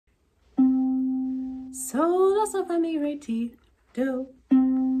sol, la, sol, fa, mi, re, ti, do.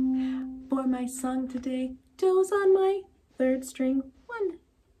 For my song today, do's on my third string. 1,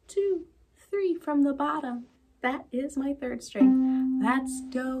 2, 3 from the bottom. That is my third string. That's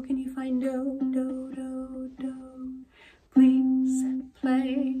do. Can you find do, do, do, do? Please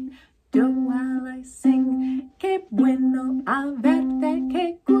play do while I sing. Que bueno a verte,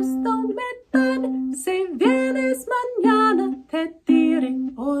 que gusto me dan. Si vienes mañana, te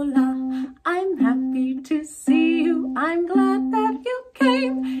diré hola. I'm happy to see you. I'm glad that you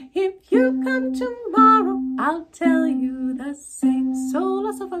came. If you come tomorrow, I'll tell you the same. Sol,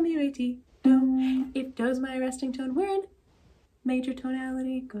 la, sol, fa, mi, re, ti, do. If do's my resting tone, we're in major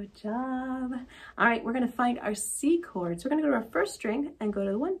tonality. Good job. All right, we're going to find our C chords. We're going to go to our first string and go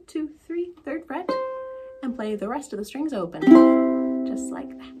to the 1, 2, 3, third fret and play the rest of the strings open, just like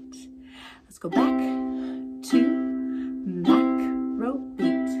that. Let's go back to macro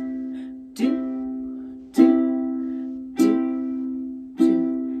beat. Do, do, do,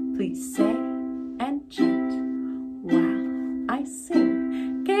 do. Please say and chant while I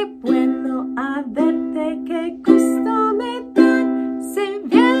sing. Que bueno a verte, que gusto me dan. Si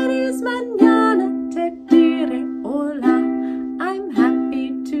vienes mañana, te diré hola. I'm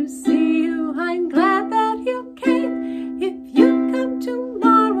happy to see you. I'm glad that you came. If you come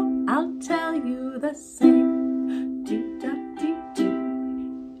tomorrow, I'll tell you the same. Do, da, dee, do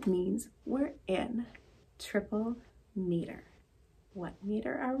means we're in triple meter. What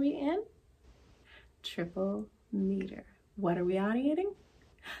meter are we in? Triple meter. What are we audiating?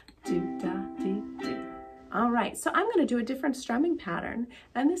 Do, da, dee, do. All right, so I'm going to do a different strumming pattern,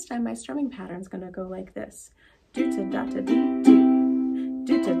 and this time my strumming pattern is going to go like this. Do, ta, da, ta, dee, do.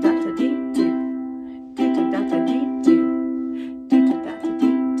 Do, ta, da, ta, dee, do. Do, ta, da, ta, dee, do. Do, ta, da, ta,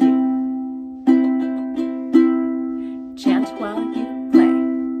 dee, do. Chant while you play.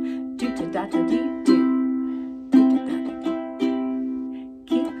 Do, ta, da, ta, dee, do. Do, ta, da, ta, dee.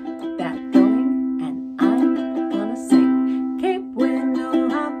 Keep that going, and I'm gonna sing. Que bueno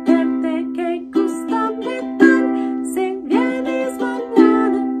a verte, que gusto me dan. Si vienes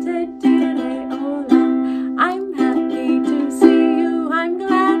mañana, te diré hola. I'm happy to see you. I'm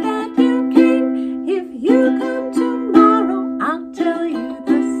glad that you came. If you come tomorrow, I'll tell you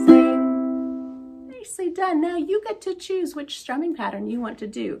the same. Nicely done. Now you get to choose which strumming pattern you want to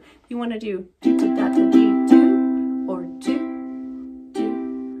do. You want to do do, ta, da, ta, dee, do, or do, do.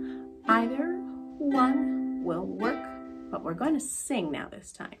 Either one will work, but we're going to sing now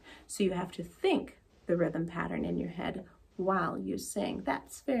this time. So you have to think the rhythm pattern in your head while you sing.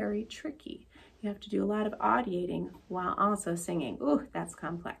 That's very tricky. You have to do a lot of audiating while also singing. Ooh, that's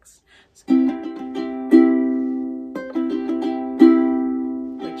complex. So,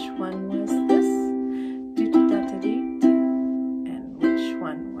 which one was this? Do, da, da, ta, dee, do. And which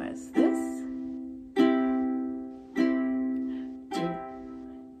one was this? Do,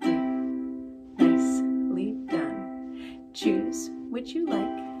 do. Nicely done. Choose which you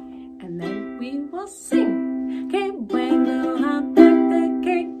like, and then we will sing. Que bueno a verte,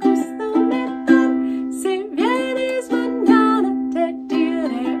 que gusto me dan. Si vienes mañana, te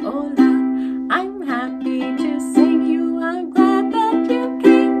diré hola. I'm happy to sing you. I'm glad that you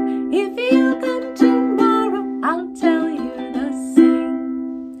came. If you come tomorrow, I'll tell you the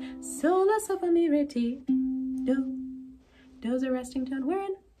same. Sol, la, sol, fa, mi, re, ti, do. Do's a resting tone. We're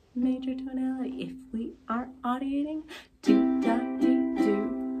in major tonality. If we are audiating, do, da, dee, do,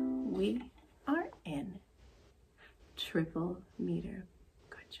 we are in triple meter.